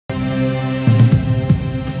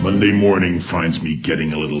Monday morning finds me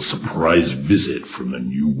getting a little surprise visit from the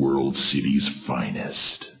New World City's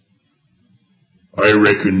finest. I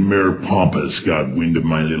reckon Mayor Pompous got wind of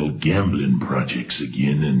my little gambling projects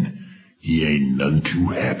again, and he ain't none too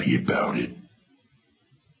happy about it.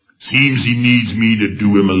 Seems he needs me to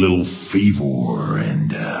do him a little favor,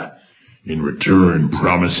 and, in return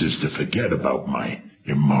promises to forget about my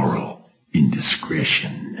immoral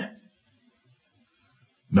indiscretion.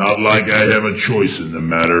 Not like I have a choice in the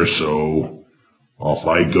matter, so off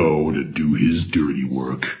I go to do his dirty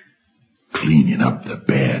work, cleaning up the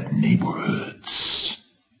bad neighborhoods.